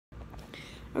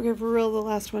Okay, for real, the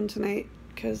last one tonight,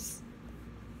 because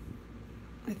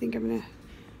I think I'm going to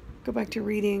go back to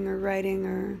reading or writing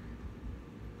or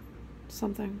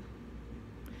something.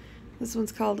 This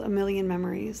one's called A Million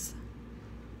Memories.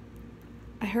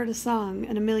 I heard a song,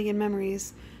 and a million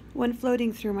memories went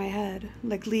floating through my head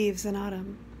like leaves in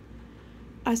autumn.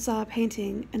 I saw a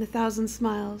painting, and 1,000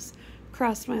 smiles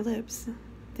crossed my lips,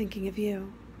 thinking of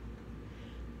you.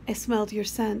 I smelled your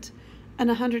scent, and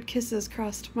 100 kisses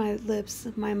crossed my lips,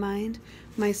 my mind,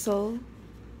 my soul.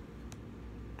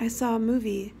 I saw a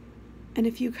movie, and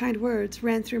a few kind words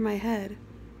ran through my head,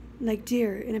 like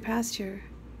deer in a pasture.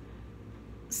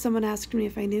 Someone asked me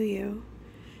if I knew you,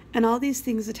 and all these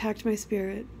things attacked my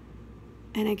spirit,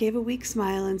 and I gave a weak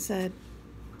smile and said,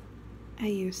 I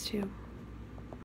used to.